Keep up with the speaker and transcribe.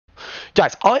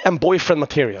Guys, I am boyfriend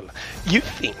material. You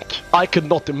think I could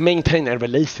not maintain a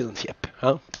relationship,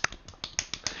 huh?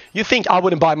 You think I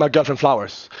wouldn't buy my girlfriend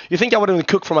flowers? You think I wouldn't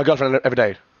cook for my girlfriend every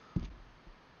day?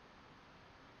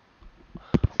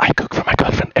 I cook for my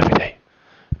girlfriend every day.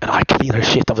 And I clean her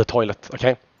shit off the toilet,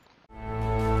 okay?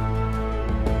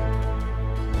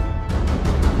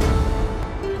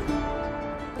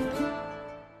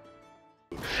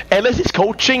 Ellis is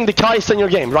coaching the Kai'Sa in your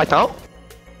game right now.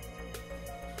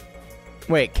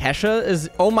 Wait, Kesha is...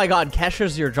 Oh my god,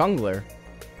 Kesha's your jungler.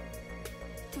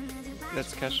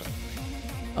 That's Kesha.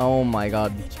 Oh my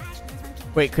god.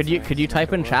 Wait, could you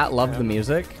type in chat love the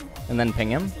music and then ping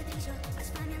him?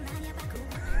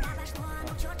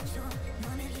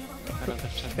 I don't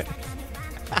have chat.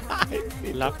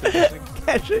 Love the music.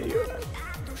 KeshaEUW.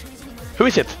 Who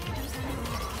is it?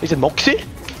 Is it Moxie?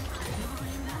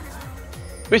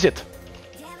 Who is it?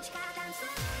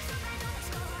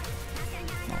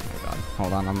 Oh my god.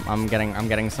 Hold on, I'm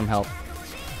getting some help.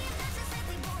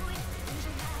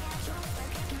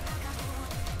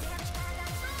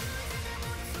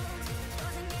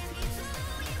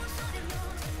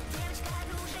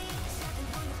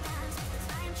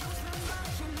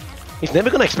 He's never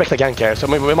gonna expect a gank here, so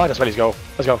maybe we might as well just go.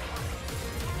 Let's go.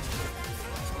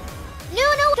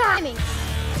 No timing.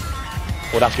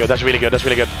 Oh, that's good. That's really good. That's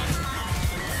really good.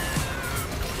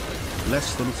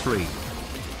 Less than 3.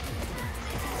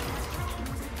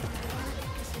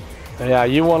 Yeah,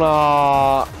 you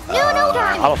wanna... No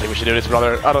timing. I don't think we should do this,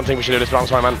 brother. I don't think we should do this, bro. I'm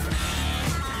sorry, man.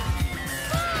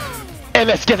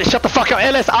 LS, get it. Shut the fuck up.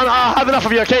 LS, I have enough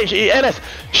of you, okay? LS,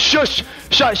 shush.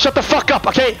 Shut the fuck up,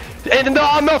 okay? And no,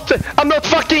 I'm not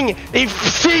fucking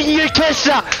seeing you,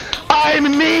 Kesha.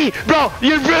 I'm me, bro.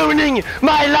 You're ruining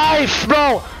my life,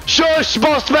 bro. Shush,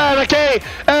 boss man, okay?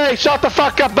 Hey, shut the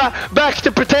fuck up. Back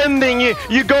to pretending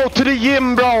you go to the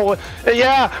gym, bro.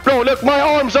 Yeah, bro, look, my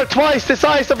arms are twice the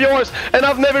size of yours, and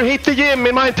I've never hit the gym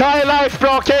in my entire life,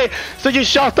 bro, okay? So you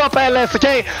shut up, LS,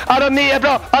 okay? I don't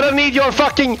need your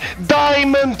fucking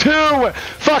Diamond 2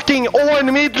 fucking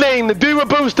Ornn mid lane, duo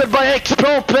boosted by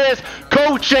ex-pro players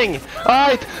coaching,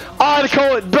 alright? I'll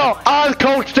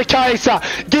coach the Kai'Sa.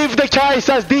 Give the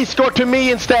Kai'Sa's Discord to me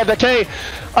instead, okay?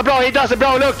 Bro, he doesn't,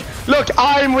 bro, look,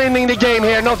 I'm winning the game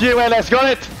here, not you, LS, got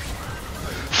it?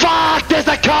 Fuck, there's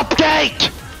a cupcake!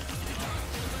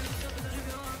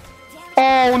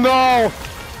 Oh no!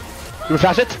 You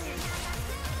flash it?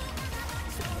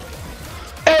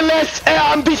 LS,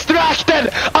 I'm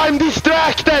distracted!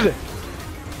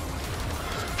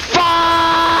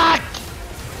 Fuck!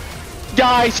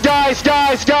 Guys!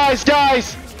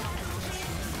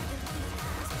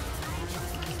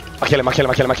 I kill him.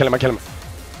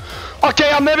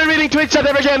 Okay, I'm never reading Twitch chat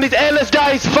ever again. This LS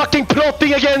guy is fucking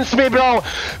plotting against me, bro.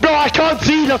 Bro, I can't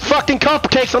see those fucking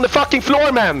cupcakes on the fucking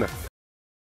floor, man.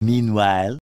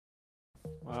 Meanwhile.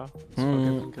 Wow, it's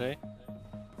fucking great.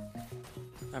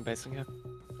 I'm basing her.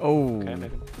 Oh. Okay,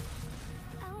 maybe.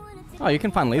 Oh, you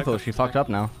can find lethal. She fucked up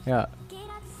now. Yeah.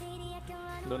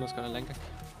 Luna's gonna link her.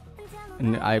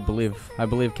 And I believe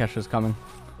Kesha's coming.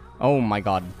 Oh my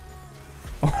god.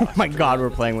 Oh my god, we're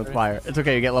playing with fire. It's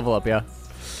okay, you get level up, yeah.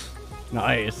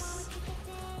 Nice.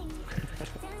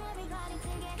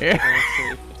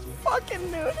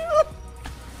 Fucking Nunu.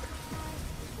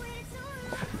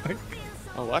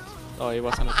 Oh, what? Oh, he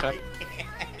was on a trap.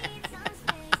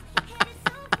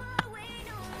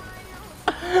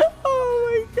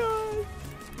 Oh my god.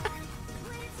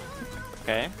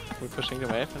 Okay, we're pushing the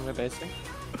wave and we're basing.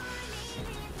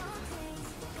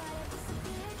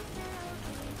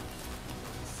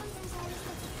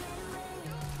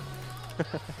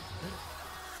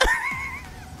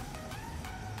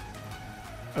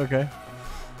 Okay.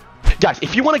 Guys,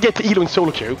 if you want to get to Elo in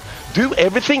solo queue, do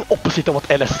everything opposite of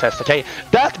what LS says, okay?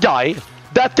 That guy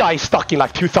is stuck in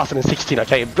like 2016,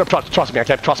 okay? Trust me,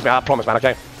 okay? Trust me, I promise, man,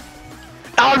 okay?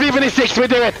 I'll even in 6, we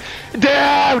do it!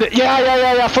 Dude!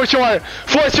 Yeah, for sure,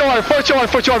 we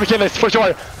kill this, for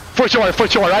sure,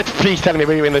 right? Please tell me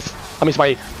we win this. I miss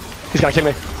my... He's gonna kill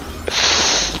me.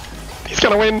 He's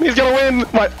gonna win!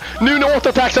 My Nunu auto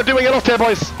attacks are doing a lot here,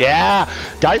 boys. Yeah!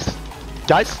 Guys,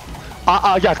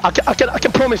 I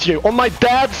can promise you, on my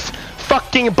dad's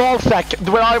fucking ballsack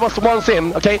where I was once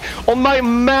in, okay? On my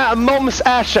mom's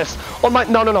ashes, no, my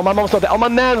mom's not there, on my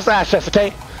nan's ashes,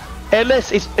 okay?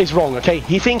 LS is wrong, okay?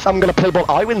 He thinks I'm gonna play bot.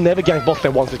 I will never gank bot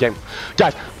lane once this game.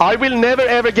 Guys, I will never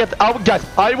ever get out. Guys,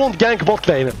 I won't gank bot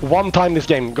lane one time this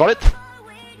game. Got it?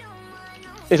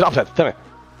 It's Upset, tell me.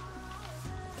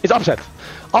 It's Upset.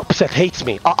 Upset hates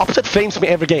me. Upset flames me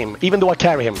every game, even though I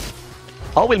carry him.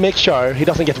 I will make sure he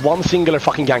doesn't get one singular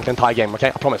fucking gank the entire game, okay?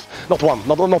 I promise. Not one.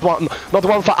 Not one.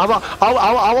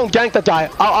 I won't gank that guy.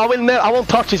 I won't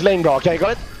touch his lane, bro, okay?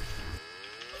 Got it?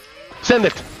 Send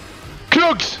it.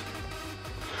 Krugs!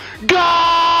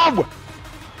 Go!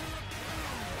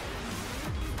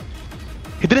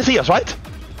 He didn't see us, right?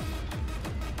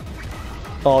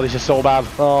 Oh, this is so bad.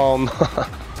 Oh, no.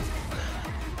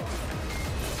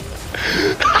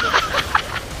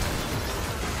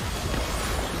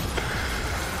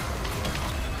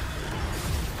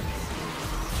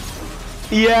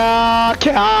 Yeah,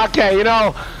 okay, you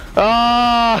know.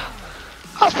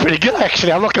 That's pretty good,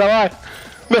 actually, I'm not gonna lie.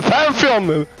 The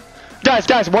Pantheon!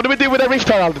 Guys, what do we do with a Rift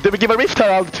Herald? Do we give a Rift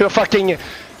Herald to a fucking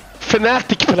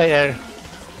Fnatic player?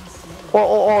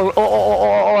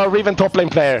 Or a Riven top lane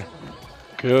player?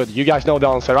 Good, you guys know the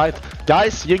answer, right?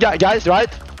 Guys, right?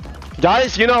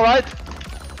 Guys, you know, right?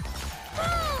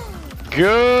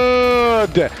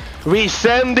 Good! We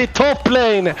send the top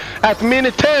lane at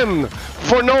minute 10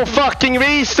 for no fucking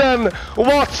reason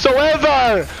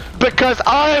whatsoever! Because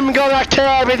I'm gonna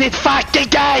carry this fucking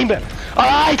game!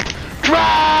 Alright?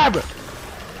 Grab! I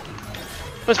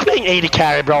was playing AD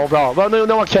carry, bro. Well,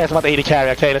 no one cares about AD carry,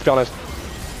 okay? Let's be honest.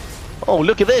 Oh,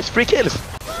 look at this! 3 kills!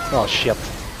 Oh, shit.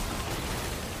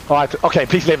 Alright, okay,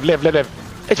 please live.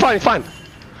 It's fine.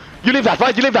 You live that,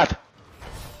 right? You live that!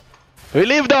 We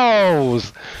live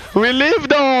those,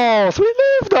 boys.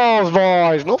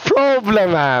 No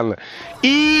problem, man.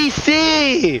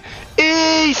 Easy.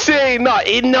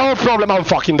 No problem. I'm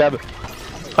fucking dead.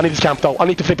 I need this camp, though. I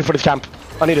need to flip it for this camp.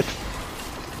 I need it.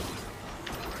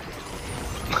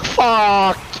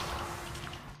 Fuck.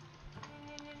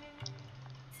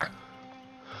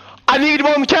 I need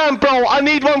one camp, bro. I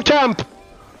need one camp.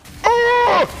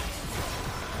 Oh!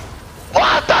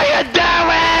 What are you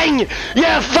doing?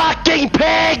 You fucking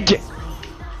pig!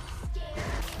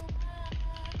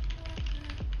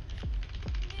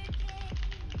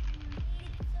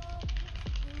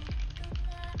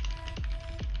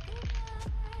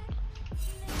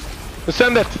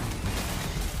 Send it.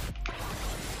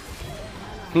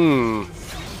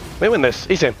 We win this.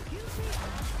 Easy.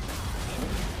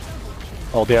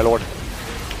 Oh dear lord.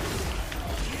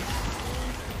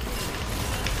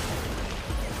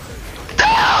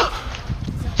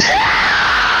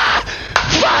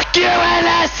 Fuck you,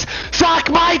 Ellis! Suck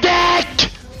my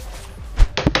dick!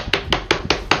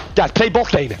 Guys, play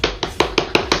bot lane.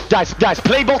 Guys,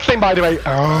 play bot lane, by the way.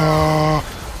 I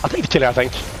take the killer, I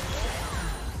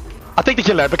think the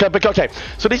killer, because, okay,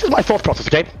 so this is my thought process,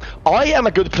 okay? I am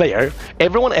a good player,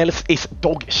 everyone else is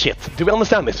dog shit. Do we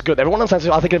understand this? Good, everyone understands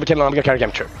this. I think if we kill, I'm gonna carry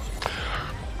game, true.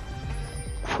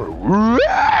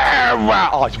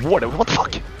 Oh, it's water, what the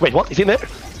fuck? Wait, what? Is he in there?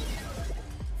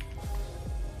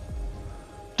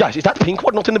 Guys, is that pink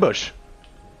ward not in the bush?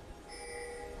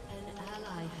 An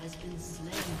ally has been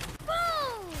slain.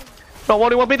 No, what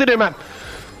do you want me to do, man?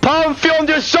 Pantheon,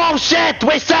 you're so shit!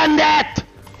 We send it!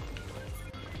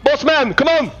 Bossman, come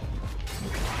on!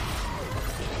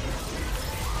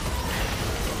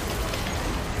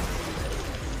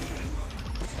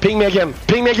 Ping me again,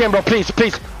 bro, please.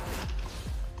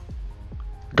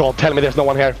 God, tell me there's no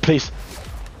one here, please.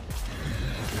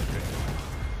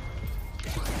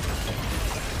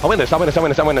 I win this. We're in this.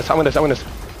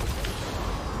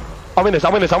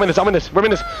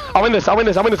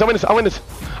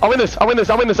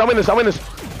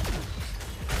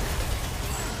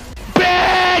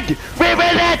 Big! We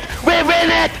win it!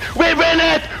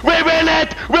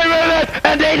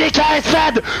 And ADK is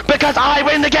fed because I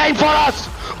win the game for us!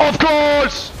 Of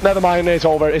course! Never mind, it's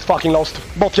over. It's fucking lost.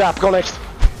 Bot Jap, go next.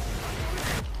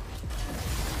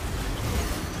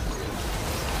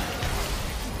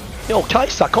 Yo,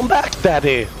 Kaisa, come back,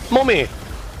 daddy. Mommy.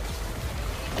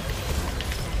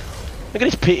 Look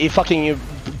at this fucking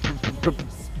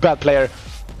bad player.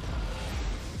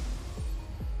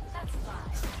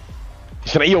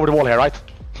 He's gonna E over the wall here, right?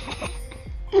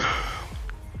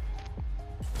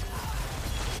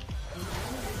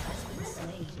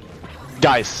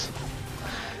 Guys,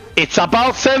 it's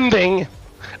about sending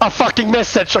a fucking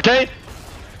message, okay?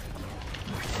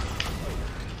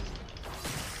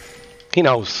 He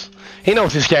knows. He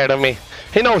knows he's scared of me.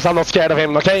 He knows I'm not scared of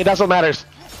him, okay? That's what matters.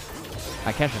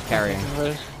 My Kesh is carrying.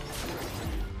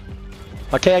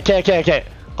 Okay.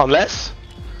 Unless...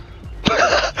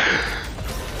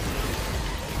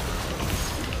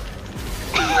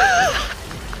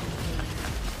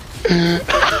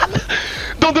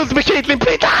 Don't do this to me, Caitlyn,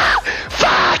 please! Ah!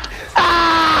 Fuck!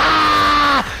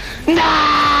 Ah!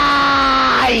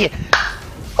 Nej!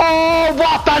 Oh,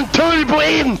 what a turbo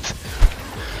int!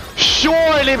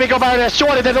 Surely we go by this.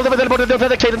 Surely they don't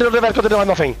have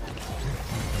nothing.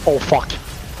 Oh fuck.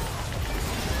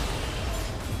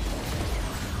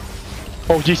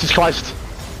 Oh Jesus Christ.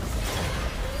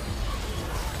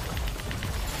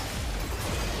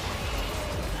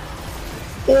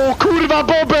 Oh kurva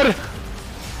bobber!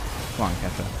 Come on,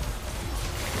 Kesha.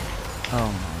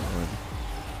 Oh my lord.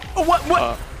 Oh,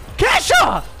 what?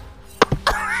 Kesha!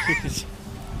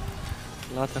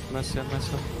 لا تتمشى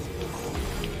مشى.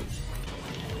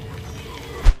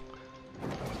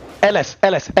 LS,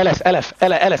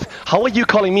 how are you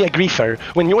calling me a griefer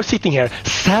when you're sitting here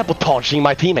sabotaging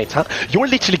my teammates, huh? You're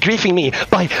literally griefing me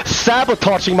by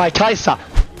sabotaging my Kai'Sa.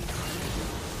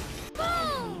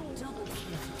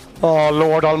 Oh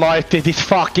Lord Almighty, this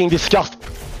fucking disgust.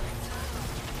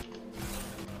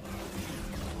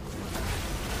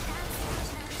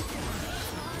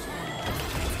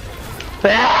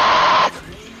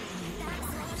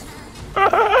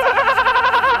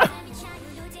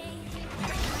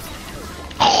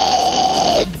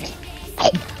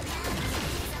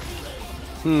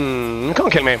 Come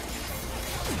on, kill me.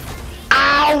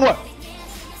 Ow!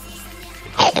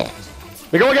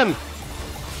 We go again.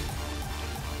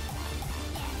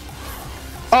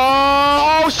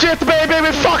 Oh shit, baby,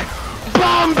 we fuck!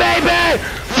 Bomb, baby!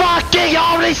 Fucking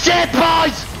holy shit,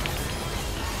 boys!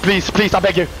 Please, I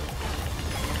beg you.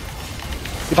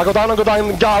 If I go down, go down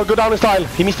in style.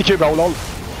 He missed the cube, hold on.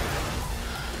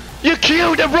 You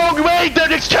queued the wrong way,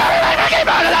 dude! It's fucking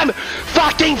murder them!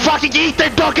 Fucking eat their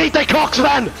dog, eat their cocks,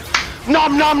 man!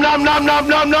 Nom.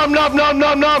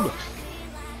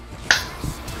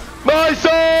 My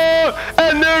son!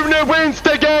 And Nunu wins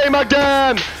the game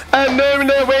again! And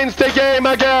Nunu wins the game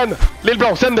again! Lil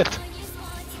bro, send it!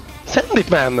 Send it,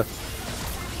 man!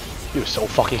 You're so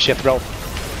fucking shit, bro.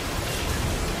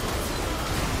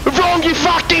 Wrong, you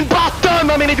fucking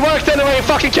button! I mean, it worked anyway, you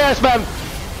fucking cares, man!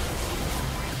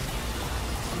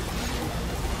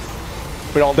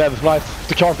 We're all dead, right?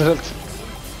 The counter tilt.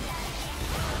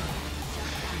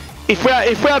 If we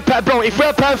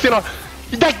had pants, you know,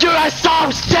 that you are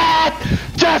so shit!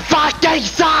 You fucking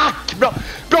suck!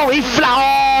 Bro, he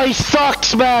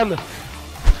sucks, man!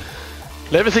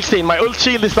 Level 16, my ult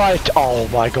shield is like, oh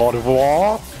my god,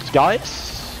 what?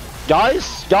 Guys,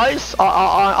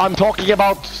 I'm talking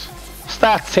about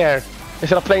stats here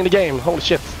instead of playing the game. Holy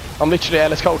shit, I'm literally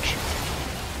LS coach.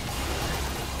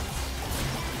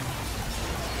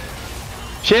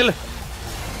 Chill.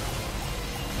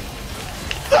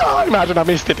 Oh, imagine I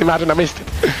missed it. Imagine I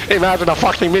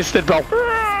fucking missed it, bro.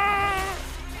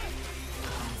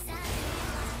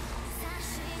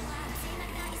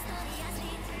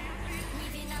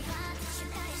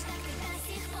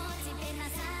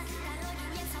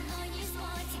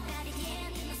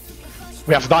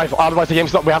 We have to dive, otherwise the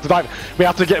game's not. We have to dive. We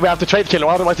have to trade kill,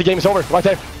 otherwise the game is over. Right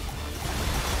there.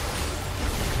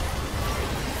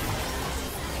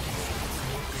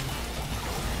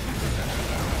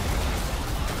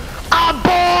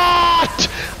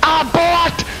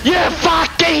 Abort! You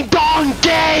fucking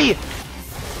donkey!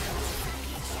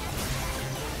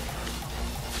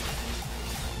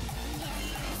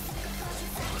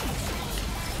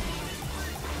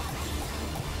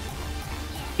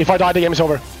 If I die, the game is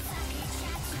over.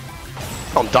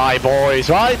 Don't die, boys,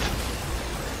 right?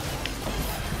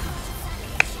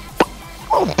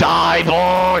 Don't die,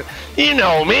 boy! You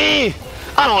know me!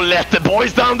 I don't let the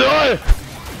boys down, do I?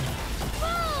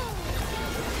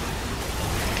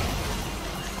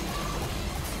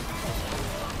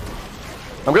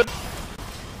 I'm good.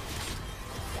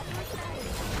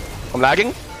 I'm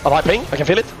lagging. I'm high ping. I can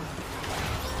feel it.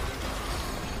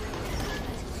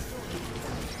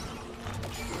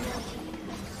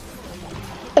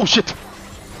 Oh shit!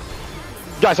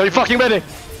 Guys, are you fucking ready?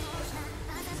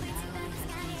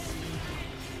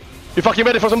 You fucking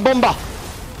ready for some bomba?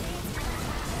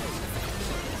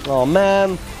 Oh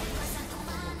man.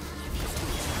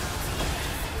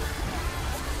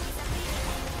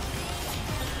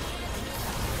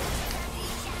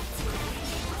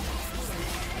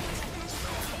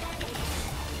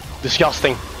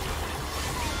 Disgusting.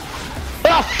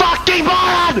 Oh fucking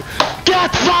moron!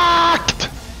 Get fucked!